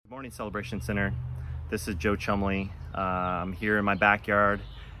Morning Celebration Center. This is Joe Chumley. I'm here in my backyard,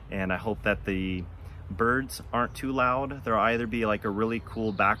 and I hope that the birds aren't too loud. There'll either be like a really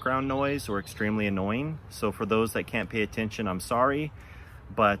cool background noise or extremely annoying. So for those that can't pay attention, I'm sorry.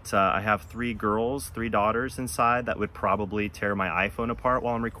 But I have three daughters inside that would probably tear my iPhone apart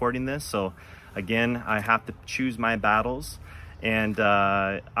while I'm recording this. So again, I have to choose my battles. And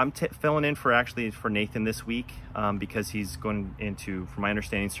I'm filling in for Nathan this week because he's going into, from my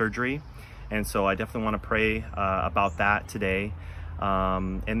understanding, surgery. And so I definitely want to pray about that today.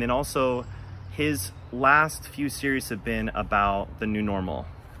 And then also, his last few series have been about the new normal.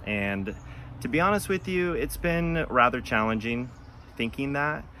 And to be honest with you, it's been rather challenging thinking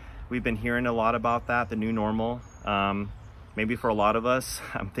that. We've been hearing a lot about that, the new normal. Maybe for a lot of us,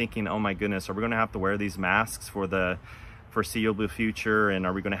 I'm thinking, oh my goodness, are we going to have to wear these masks for the foreseeable future, and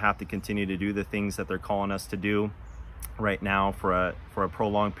are we going to have to continue to do the things that they're calling us to do right now for a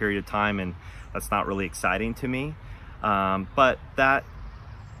prolonged period of time? And that's not really exciting to me, but that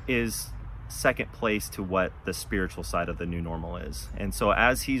is second place to what the spiritual side of the new normal is. And so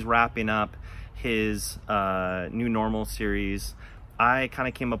as he's wrapping up his new normal series, I kind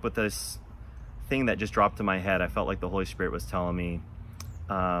of came up with this thing that just dropped in my head. I felt like the Holy Spirit was telling me,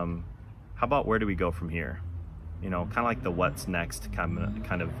 how about where do we go from here? You know, kind of like the what's next kind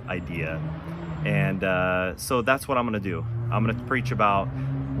of idea. And so that's what I'm going to do. I'm going to preach about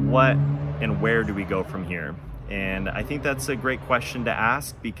what and where do we go from here. And I think that's a great question to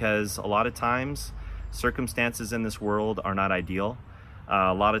ask, because a lot of times circumstances in this world are not ideal.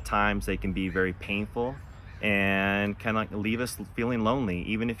 A lot of times they can be very painful and kind of like leave us feeling lonely.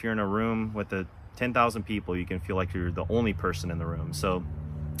 Even if you're in a room with 10,000 people, you can feel like you're the only person in the room. So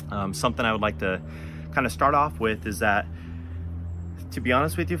something I would like to kind of start off with is that, to be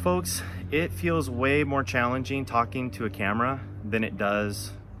honest with you folks, it feels way more challenging talking to a camera than it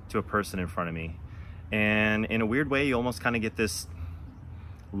does to a person in front of me. And in a weird way, you almost kind of get this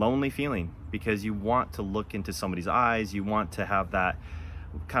lonely feeling, because you want to look into somebody's eyes, you want to have that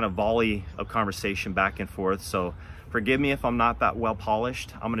kind of volley of conversation back and forth. So forgive me if I'm not that well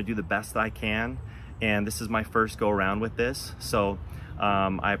polished. I'm going to do the best that I can, and this is my first go around with this, so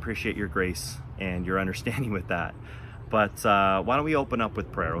I appreciate your grace and your understanding with that. But why don't we open up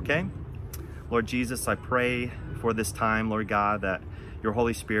with prayer, okay? Lord Jesus, I pray for this time, Lord God, that your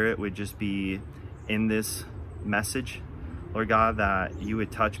Holy Spirit would just be in this message, Lord God, that you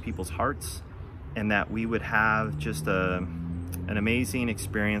would touch people's hearts, and that we would have just an amazing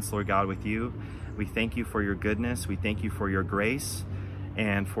experience, Lord God, with you. We thank you for your goodness. We thank you for your grace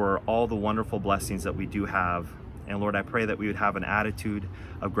and for all the wonderful blessings that we do have. And Lord, I pray that we would have an attitude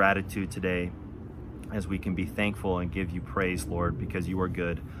of gratitude today, as we can be thankful and give you praise, Lord, because you are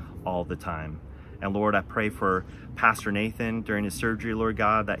good all the time. And Lord, I pray for Pastor Nathan during his surgery, Lord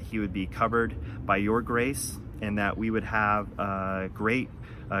God, that he would be covered by your grace, and that we would have a great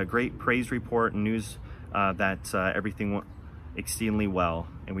praise report and news that everything went exceedingly well.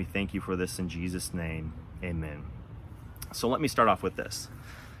 And we thank you for this in Jesus' name, amen. So let me start off with this.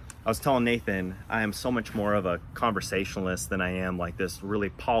 I was telling Nathan, I am so much more of a conversationalist than I am like this really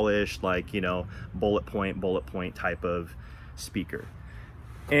polished, like, you know, bullet point type of speaker.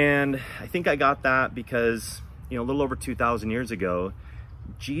 And I think I got that because, you know, a little over 2,000 years ago,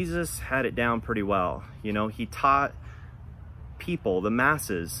 Jesus had it down pretty well. You know, he taught people, the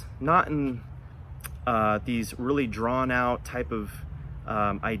masses, not in these really drawn out type of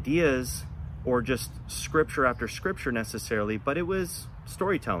ideas or just scripture after scripture necessarily, but it was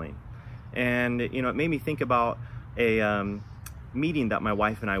storytelling. And you know, it made me think about a meeting that my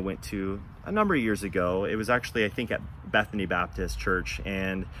wife and I went to a number of years ago. It was actually, I think, at Bethany Baptist Church,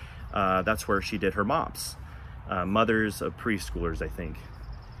 and that's where she did her MOPS, mothers of preschoolers, I think.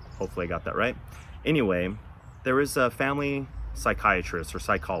 Hopefully I got that right. Anyway, there was a family psychiatrist or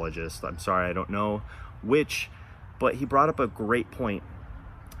psychologist, I'm sorry, I don't know which, but he brought up a great point.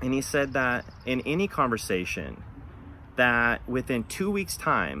 And he said that in any conversation, that within 2 weeks'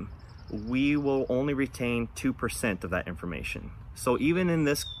 time, we will only retain 2% of that information. So even in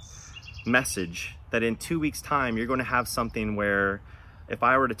this message, that in 2 weeks' time, you're going to have something where if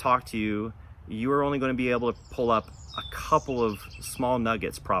I were to talk to you, you are only going to be able to pull up a couple of small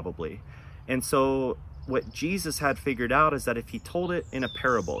nuggets probably. And so what Jesus had figured out is that if he told it in a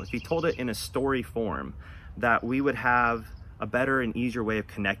parable, if he told it in a story form, that we would have a better and easier way of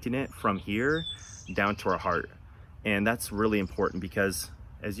connecting it from here down to our heart. And that's really important because,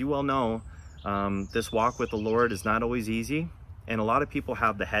 as you well know, this walk with the Lord is not always easy. And a lot of people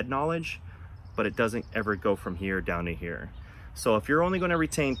have the head knowledge, but it doesn't ever go from here down to here. So if you're only going to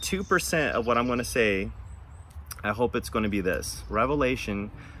retain 2% of what I'm going to say, I hope it's going to be this.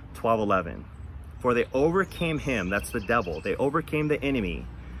 Revelation 12:11. For they overcame him, that's the devil, they overcame the enemy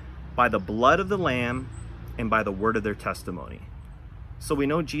by the blood of the Lamb and by the word of their testimony. So we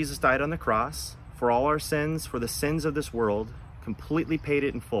know Jesus died on the cross for all our sins, for the sins of this world, completely paid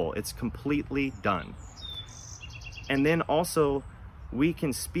it in full. It's completely done. And then also we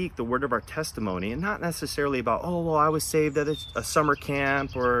can speak the word of our testimony, and not necessarily about, oh, well, I was saved at a summer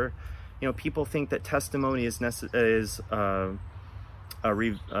camp, or, you know, people think that testimony is a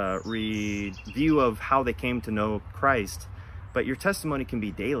review of how they came to know Christ. But your testimony can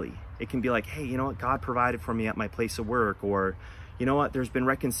be daily. It can be like, hey, you know what, God provided for me at my place of work, or, you know what, there's been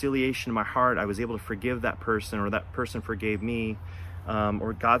reconciliation in my heart. I was able to forgive that person, or that person forgave me,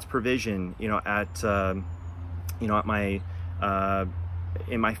 or God's provision, you know, at my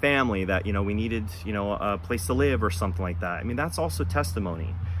in my family, that, you know, we needed, you know, a place to live or something like that. I mean, that's also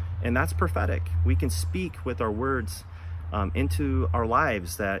testimony, and that's prophetic. We can speak with our words into our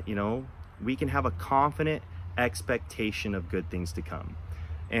lives, that, you know, we can have a confident expectation of good things to come.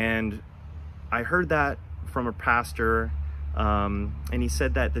 And I heard that from a pastor, and he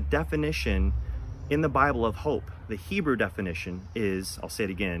said that the definition in the Bible of hope, the Hebrew definition is, I'll say it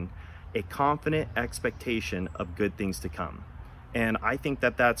again, a confident expectation of good things to come. And I think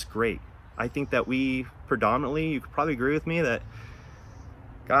that that's great. I think that we predominantly, you could probably agree with me that,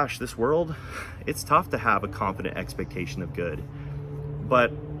 gosh, this world, it's tough to have a confident expectation of good.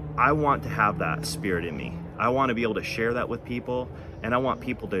 But I want to have that spirit in me. I want to be able to share that with people, and I want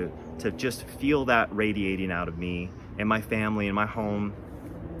people to just feel that radiating out of me and my family and my home,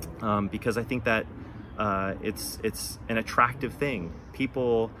 because I think that it's an attractive thing.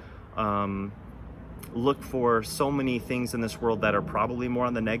 People look for so many things in this world that are probably more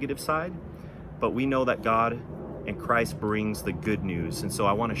on the negative side, but we know that God and Christ brings the good news. And so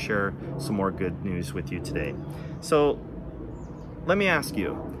I want to share some more good news with you today. So let me ask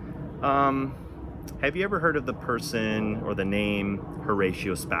you, have you ever heard of the person or the name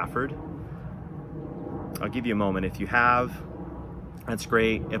Horatio Spafford? I'll give you a moment. If you have, that's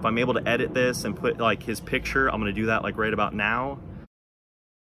great. If I'm able to edit this and put like his picture, I'm going to do that like right about now.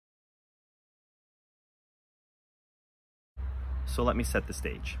 So let me set the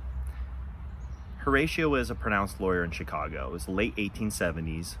stage. Horatio was a pronounced lawyer in Chicago. It was the late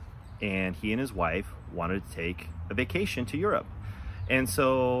 1870s, and he and his wife wanted to take a vacation to Europe. And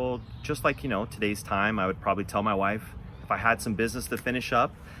so, just like, you know, today's time, I would probably tell my wife, if I had some business to finish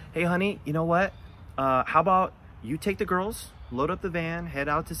up, hey honey, you know what? How about you take the girls, load up the van, head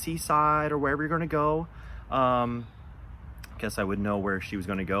out to Seaside or wherever you're gonna go. Guess I would know where she was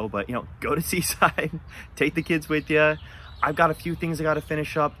gonna go, but, you know, go to Seaside, take the kids with you. I've got a few things I got to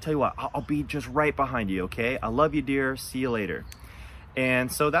finish up. Tell you what, I'll be just right behind you, okay? I love you, dear. See you later.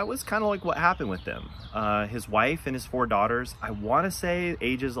 And so that was kind of like what happened with them. His wife and his 4 daughters, I want to say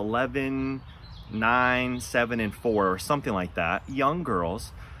ages 11, 9, 7, and 4, or something like that, young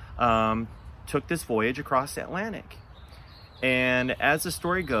girls, took this voyage across the Atlantic. And as the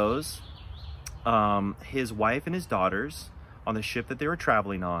story goes, his wife and his daughters on the ship that they were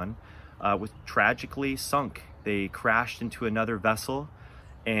traveling on was tragically sunk. They crashed into another vessel,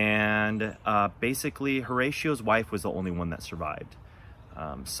 and basically Horatio's wife was the only one that survived.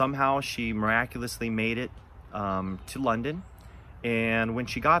 Somehow she miraculously made it to London, and when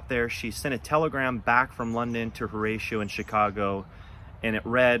she got there, she sent a telegram back from London to Horatio in Chicago, and it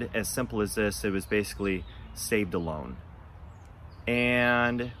read as simple as this. It was basically, saved alone.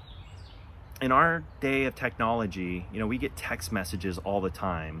 And in our day of technology, you know, we get text messages all the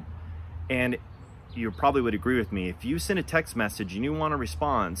time, and you probably would agree with me, if you send a text message and you want a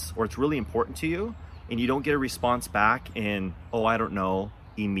response, or it's really important to you, and you don't get a response back in, oh, I don't know,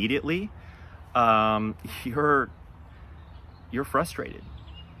 immediately, you're frustrated.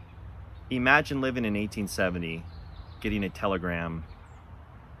 Imagine living in 1870, getting a telegram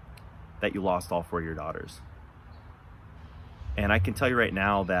that you lost all 4 of your daughters. And I can tell you right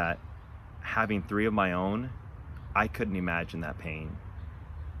now that having 3 of my own, I couldn't imagine that pain.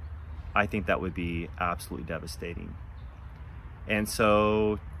 I think that would be absolutely devastating. And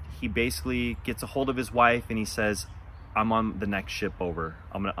so he basically gets a hold of his wife and he says, I'm on the next ship over.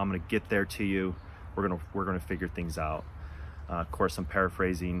 I'm gonna get there to you. We're gonna figure things out. Of course, I'm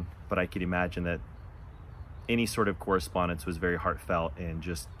paraphrasing, but I could imagine that any sort of correspondence was very heartfelt and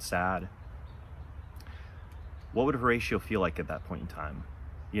just sad. What would Horatio feel like at that point in time?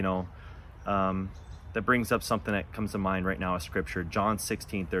 You know, that brings up something that comes to mind right now, a scripture, John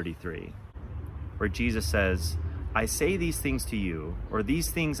 16:33, where Jesus says, I say these things to you, or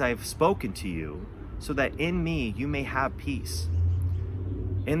these things I have spoken to you, so that in me you may have peace.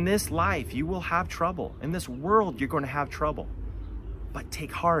 In this life you will have trouble. In this world you're going to have trouble. but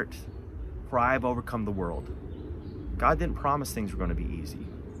take heart, for I have overcome the world. God didn't promise things were going to be easy.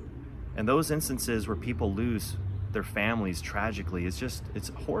 And those instances where people lose their families tragically,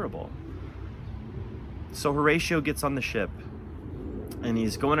 it's horrible. So Horatio gets on the ship, and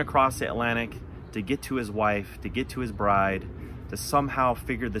he's going across the Atlantic to get to his wife, to get to his bride, to somehow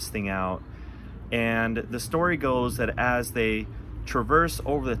figure this thing out. And the story goes that as they traverse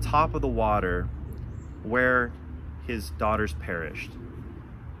over the top of the water where his daughters perished,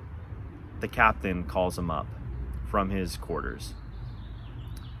 the captain calls him up from his quarters.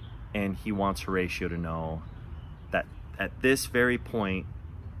 And he wants Horatio to know that at this very point,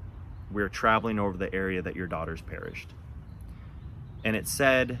 we're traveling over the area that your daughters perished. And it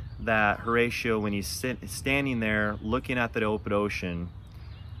said that Horatio, when he's standing there looking at the open ocean,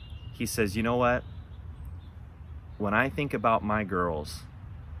 he says, you know what? When I think about my girls,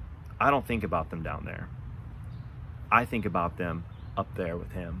 I don't think about them down there. I think about them up there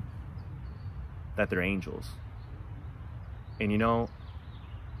with him, that they're angels. And you know,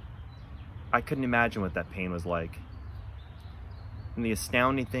 I couldn't imagine what that pain was like. And the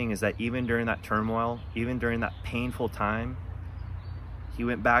astounding thing is that even during that turmoil, even during that painful time, he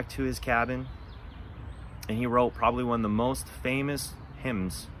went back to his cabin and he wrote probably one of the most famous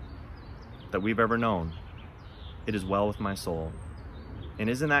hymns that we've ever known. It is well with my soul. And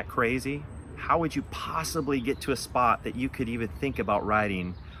isn't that crazy? How would you possibly get to a spot that you could even think about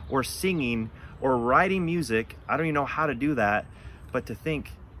writing or singing or writing music? I don't even know how to do that, but to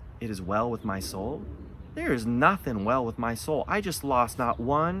think, it is well with my soul? There is nothing well with my soul. I just lost not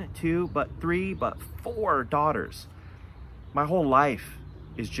 1, 2, but 3, but 4 daughters. My whole life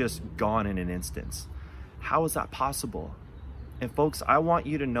is just gone in an instant. How is that possible? And folks, I want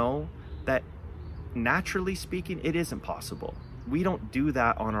you to know that naturally speaking, it isn't possible. We don't do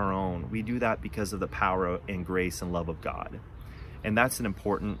that on our own. We do that because of the power and grace and love of God. And that's an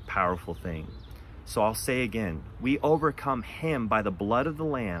important, powerful thing. So I'll say again, we overcome him by the blood of the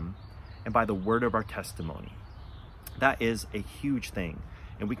Lamb and by the word of our testimony. That is a huge thing.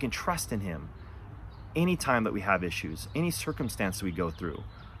 And we can trust in him anytime that we have issues, any circumstance we go through.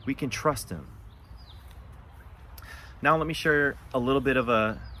 We can trust him. Now let me share a little bit of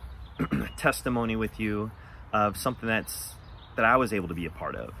a testimony with you of something that I was able to be a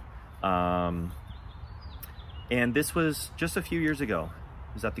part of. And this was just a few years ago.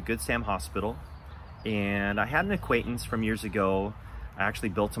 It was at the Good Sam Hospital. And I had an acquaintance from years ago. I actually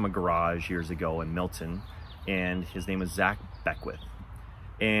built him a garage years ago in Milton, and his name was Zach Beckwith.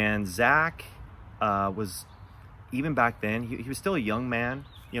 And Zach was, even back then, he was still a young man,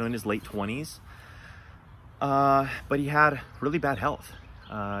 in his late 20s, but he had really bad health,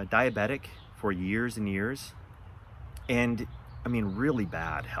 diabetic for years and years, and I mean really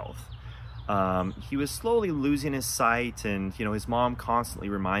bad health. He was slowly losing his sight, and his mom constantly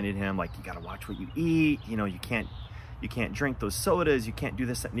reminded him, like, you got to watch what you eat, you can't drink those sodas, you can't do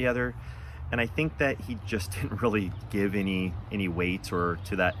this, that, and the other. And I think that he just didn't really give any weight or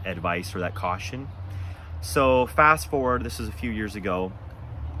to that advice or that caution. So fast forward, this is a few years ago,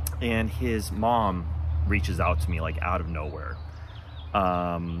 and his mom reaches out to me like out of nowhere.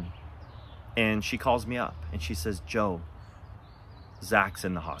 And she calls me up and she says, Joe, Zach's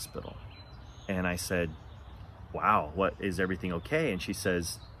in the hospital. And I said, wow, what, is everything okay? And she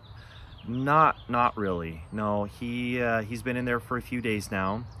says, not really. No, he's been in there for a few days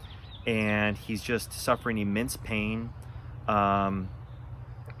now, and he's just suffering immense pain, and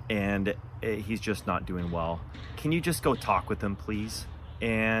he's just not doing well. Can you just go talk with him, please?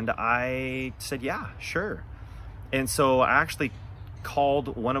 And I said, yeah, sure. And so I actually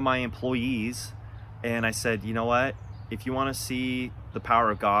called one of my employees and I said, you know what? If you want to see the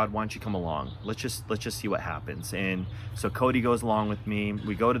power of God, why don't you come along? Let's just see what happens. And so Cody goes along with me.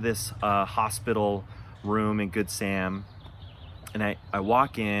 We go to this hospital room in Good Sam, and I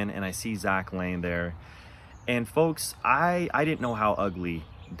walk in and I see Zach laying there. And folks, I didn't know how ugly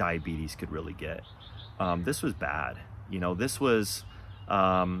diabetes could really get. This was bad. This was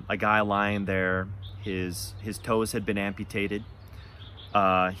a guy lying there. His toes had been amputated.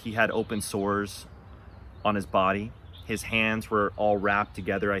 He had open sores on his body. His hands were all wrapped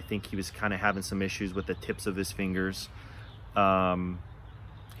together. I think he was kind of having some issues with the tips of his fingers.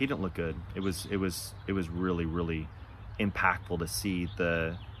 He didn't look good. It was really, really impactful to see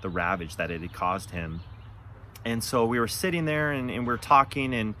the ravage that it had caused him. And so we were sitting there and we were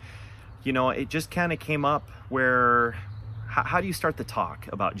talking, and it just kind of came up where, how do you start the talk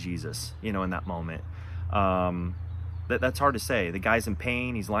about Jesus, in that moment? That's hard to say. The guy's in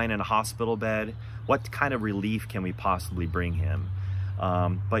pain. He's lying in a hospital bed. What kind of relief can we possibly bring him?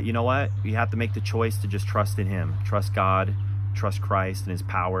 But you know what? You have to make the choice to just trust in him. Trust God. trust Christ and his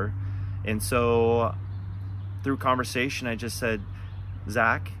power. And so through conversation, I just said,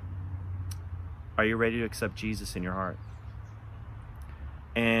 Zach, are you ready to accept Jesus in your heart?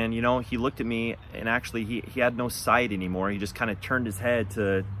 And you know, he looked at me, and actually he had no sight anymore. He just kind of turned his head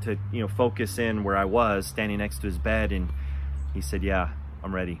to you know, focus in where I was standing next to his bed, and he said, yeah,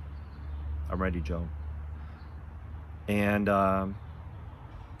 I'm ready, Joe. And I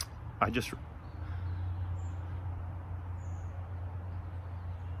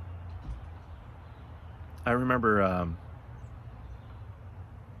remember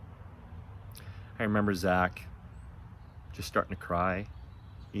Zach just starting to cry,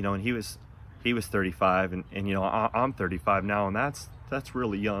 you know, and he was 35, and you know, I'm 35 now, and that's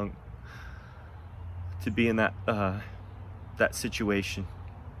really young to be in that situation.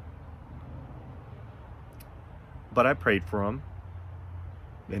 But I prayed for him,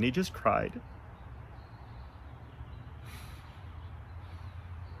 and he just cried.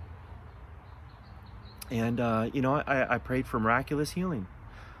 And you know, I prayed for miraculous healing.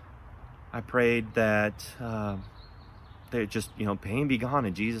 I prayed that just, you know, pain be gone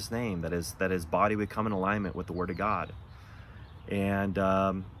in Jesus' name, that his body would come in alignment with the Word of God. And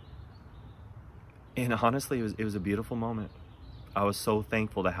honestly, it was a beautiful moment. I was so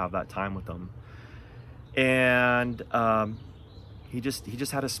thankful to have that time with him. And he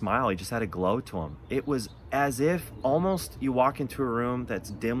just had a smile. He just had a glow to him. It was as if almost you walk into a room that's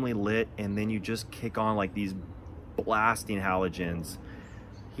dimly lit, and then you just kick on like these blasting halogens.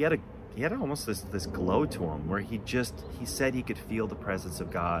 He had almost this glow to him, where he said he could feel the presence of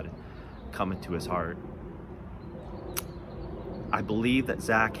God coming to his heart. I believe that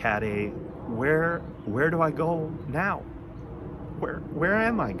Zach had a, where do I go now? Where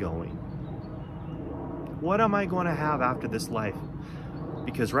am I going? What am I going to have after this life?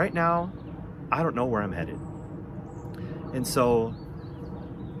 Because right now, I don't know where I'm headed. And so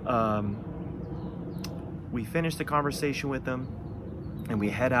we finished the conversation with him, and we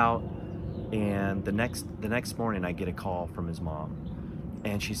head out. And the next morning, I get a call from his mom,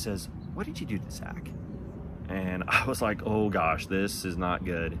 and she says, "What did you do to Zach?" And I was like, "Oh gosh, this is not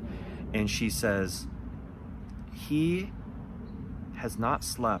good." And she says, "He has not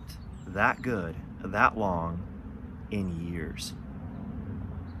slept that good, that long, in years.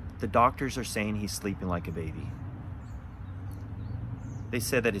 The doctors are saying he's sleeping like a baby. They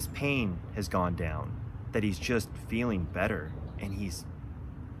said that his pain has gone down, that he's just feeling better, and he's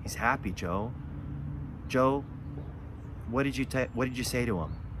happy, Joe. Joe, what did you say to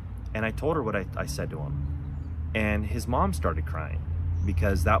him?" And I told her what I said to him. And his mom started crying,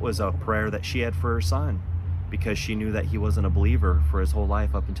 because that was a prayer that she had for her son, because she knew that he wasn't a believer for his whole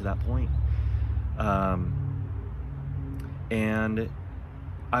life up until that point. And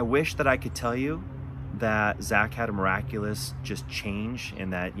I wish that I could tell you that Zach had a miraculous just change,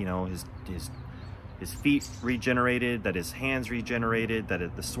 and that, you know, his feet regenerated, that his hands regenerated,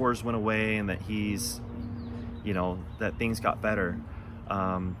 that the sores went away, and that he's, you know, that things got better.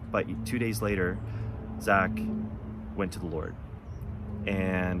 But 2 days later, Zach went to the Lord.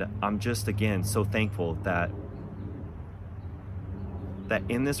 And I'm just, again, so thankful that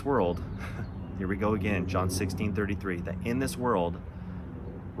in this world, here we go again, John 16:33, that in this world,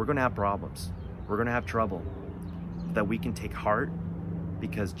 we're going to have problems. We're going to have trouble. That we can take heart,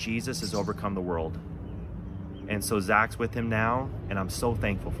 because Jesus has overcome the world. And so Zach's with him now, and I'm so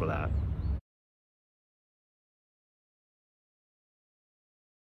thankful for that.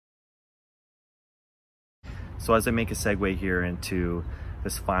 So as I make a segue here into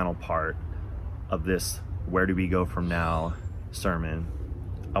this final part of this "Where do we go from now?" sermon,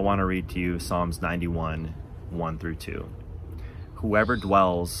 I want to read to you Psalms 91, 1-2. "Whoever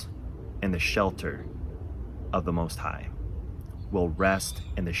dwells in the shelter of the Most High will rest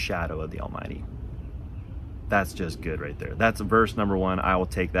in the shadow of the Almighty." That's just good right there. That's verse number 1. I will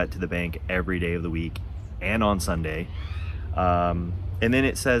take that to the bank every day of the week and on Sunday. And then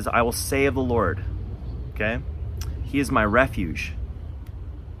it says, "I will say of the Lord," okay? "He is my refuge.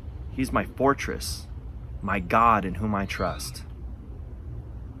 He's my fortress, my God in whom I trust."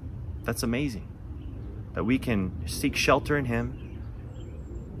 That's amazing. That we can seek shelter in him,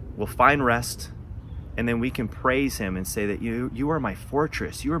 we'll find rest, and then we can praise him and say that you are my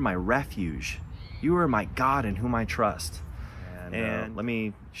fortress, you are my refuge, you are my God in whom I trust. And let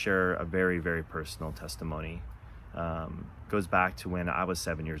me share a very, very personal testimony. Goes back to when I was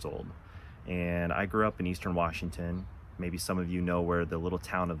 7 years old. And I grew up in Eastern Washington. Maybe some of you know where the little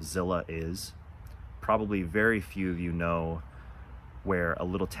town of Zillah is. Probably very few of you know where a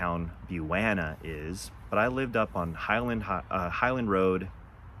little town Buena is. But I lived up on Highland Road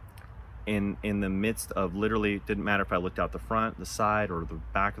in the midst of, literally, it didn't matter if I looked out the front, the side, or the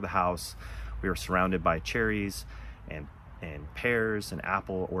back of the house, we were surrounded by cherries and pears and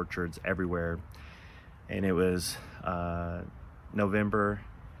apple orchards everywhere. And it was November,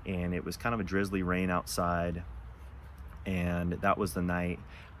 and it was kind of a drizzly rain outside, and that was the night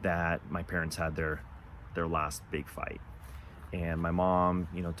that my parents had their last big fight. And my mom,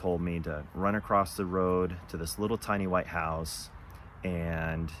 told me to run across the road to this little tiny white house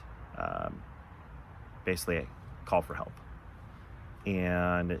and basically call for help.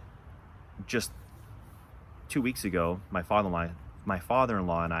 And just 2 weeks ago, my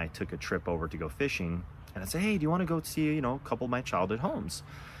father-in-law and I took a trip over to go fishing, and I said, hey, do you want to go see, a couple of my childhood homes?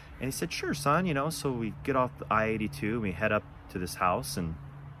 And he said, sure, son. So we get off the I-82 and we head up to this house, and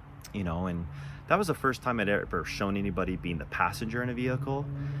and that was the first time I'd ever shown anybody being the passenger in a vehicle.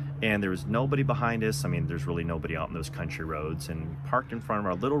 And there was nobody behind us. I mean, there's really nobody out in those country roads. And parked in front of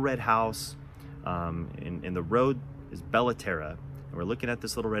our little red house, and the road is Bellaterra. And we're looking at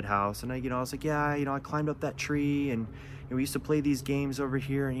this little red house, and I was like, yeah, I climbed up that tree, and we used to play these games over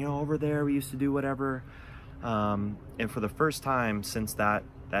here, and over there we used to do whatever. And for the first time since that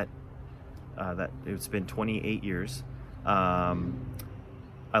it's been 28 years,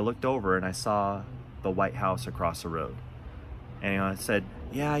 I looked over and I saw the White House across the road. And I said,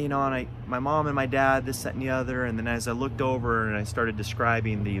 yeah, and my mom and my dad, this, that, and the other. And then as I looked over and I started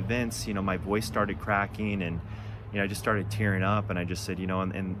describing the events, my voice started cracking, and I just started tearing up. And I just said,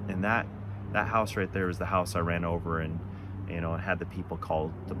 and that house right there was the house I ran over, and had the people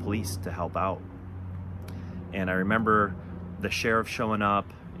call the police to help out. And I remember the sheriff showing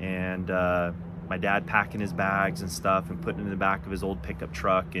up, and my dad packing his bags and stuff and putting it in the back of his old pickup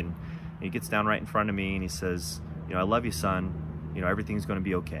truck. And he gets down right in front of me and he says, I love you, son. Everything's going to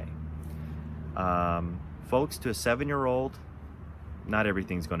be okay. Folks, to a 7-year-old, not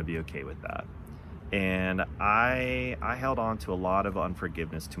everything's going to be okay with that. And I held on to a lot of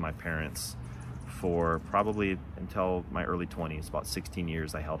unforgiveness to my parents for probably until my early 20s, about 16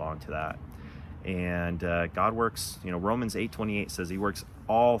 years I held on to that. And God works, Romans 8:28 says he works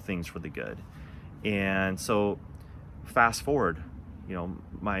all things for the good. And so fast forward,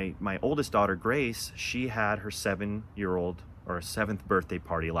 my oldest daughter, Grace, she had her 7th birthday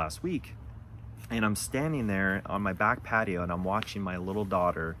party last week. And I'm standing there on my back patio, and I'm watching my little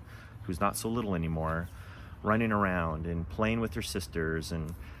daughter, who's not so little anymore, running around and playing with her sisters.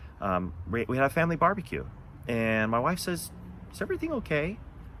 And we had a family barbecue. And my wife says, is everything okay?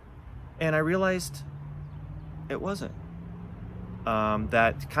 And I realized it wasn't.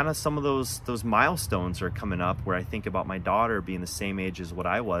 That kind of some of those milestones are coming up where I think about my daughter being the same age as what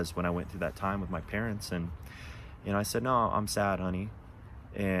I was when I went through that time with my parents. And I said, no, I'm sad, honey.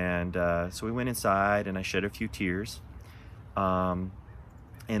 And so we went inside, and I shed a few tears. And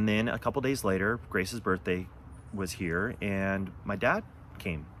then a couple days later, Grace's birthday was here, and my dad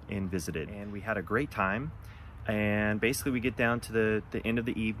came and visited, and we had a great time. And basically we get down to the end of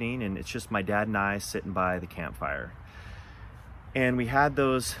the evening, and it's just my dad and I sitting by the campfire. And we had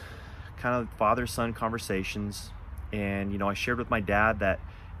those kind of father-son conversations. And, I shared with my dad that,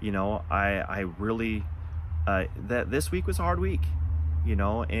 I really, that this week was a hard week,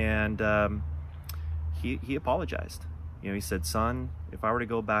 and he apologized. He said, son, if I were to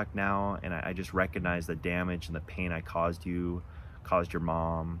go back now and I just recognize the damage and the pain I caused you, caused your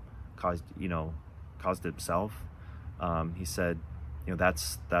mom, caused himself, he said,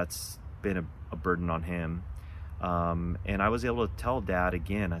 that's been a burden on him. And I was able to tell Dad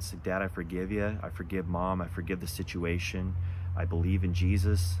again, I said, Dad, I forgive you. I forgive Mom. I forgive the situation. I believe in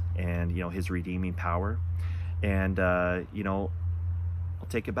Jesus and, his redeeming power. And, I'll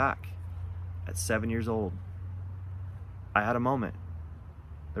take it back. At 7 years old, I had a moment.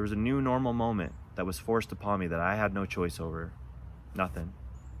 There was a new normal moment that was forced upon me that I had no choice over. Nothing.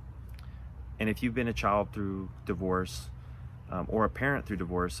 And if you've been a child through divorce, or a parent through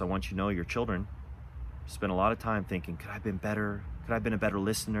divorce, I want you to know your children spend a lot of time thinking, could I have been better? Could I have been a better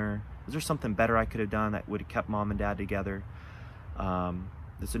listener? Was there something better I could have done that would have kept Mom and Dad together?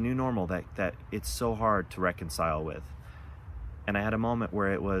 There's a new normal that it's so hard to reconcile with. And I had a moment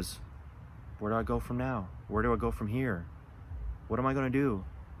where it was, where do I go from now? Where do I go from here? What am I going to do?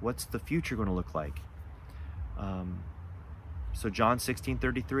 What's the future going to look like? So John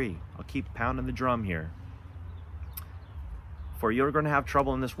 16:33, I'll keep pounding the drum here. For you're going to have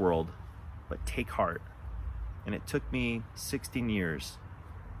trouble in this world, but take heart. And it took me 16 years,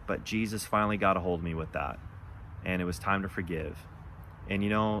 but Jesus finally got a hold of me with that. And it was time to forgive. And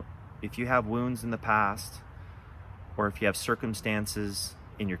if you have wounds in the past, or if you have circumstances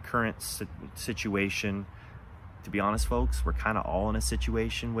in your current situation to be honest, folks, we're kind of all in a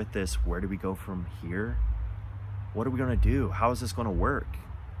situation with this. Where do we go from here? What are we going to do? How is this going to work?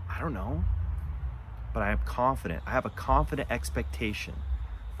 I don't know. But I am confident. I have a confident expectation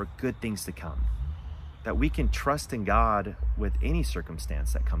for good things to come. That we can trust in God with any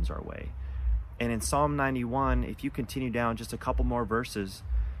circumstance that comes our way. And in Psalm 91, if you continue down just a couple more verses,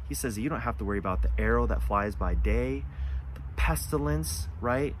 he says that you don't have to worry about the arrow that flies by day, the pestilence,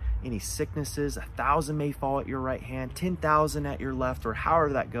 right? Any sicknesses, 1,000 may fall at your right hand, 10,000 at your left, or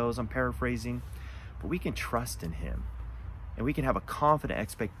however that goes, I'm paraphrasing. But we can trust in him, and we can have a confident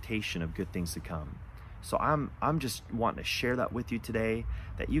expectation of good things to come. So I'm just wanting to share that with you today,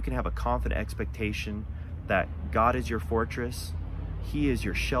 that you can have a confident expectation that God is your fortress, he is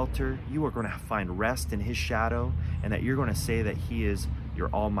your shelter, you are going to find rest in his shadow, and that you're going to say that he is your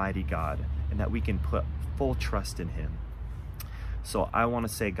almighty God, and that we can put full trust in him. So I want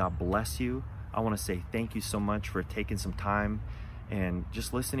to say God bless you. I want to say thank you so much for taking some time and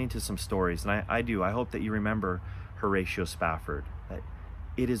just listening to some stories. And I hope that you remember Horatio Spafford, that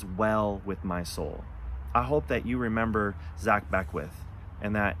it is well with my soul. I hope that you remember Zach Beckwith,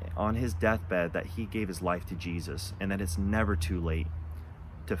 and that on his deathbed that he gave his life to Jesus, and that it's never too late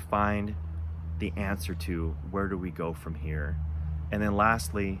to find the answer to where do we go from here. And then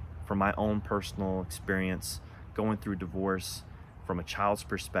lastly, from my own personal experience going through divorce, from a child's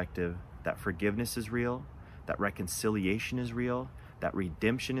perspective, that forgiveness is real, that reconciliation is real, that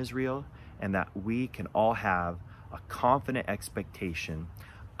redemption is real, and that we can all have a confident expectation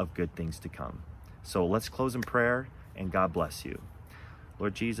of good things to come. So let's close in prayer, and God bless you.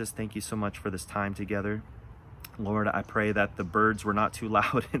 Lord Jesus, thank you so much for this time together. Lord, I pray that the birds were not too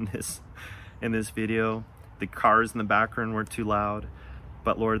loud in this video. The cars in the background weren't too loud.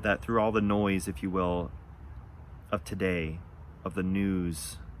 But Lord, that through all the noise, if you will, of today, of the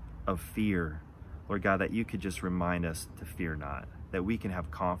news, of fear, Lord God, that you could just remind us to fear not, that we can have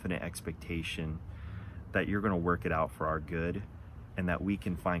confident expectation that you're going to work it out for our good, and that we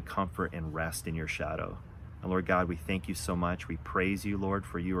can find comfort and rest in your shadow. And Lord God, we thank you so much. We praise you, Lord,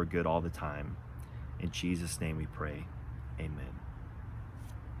 for you are good all the time. In Jesus' name we pray.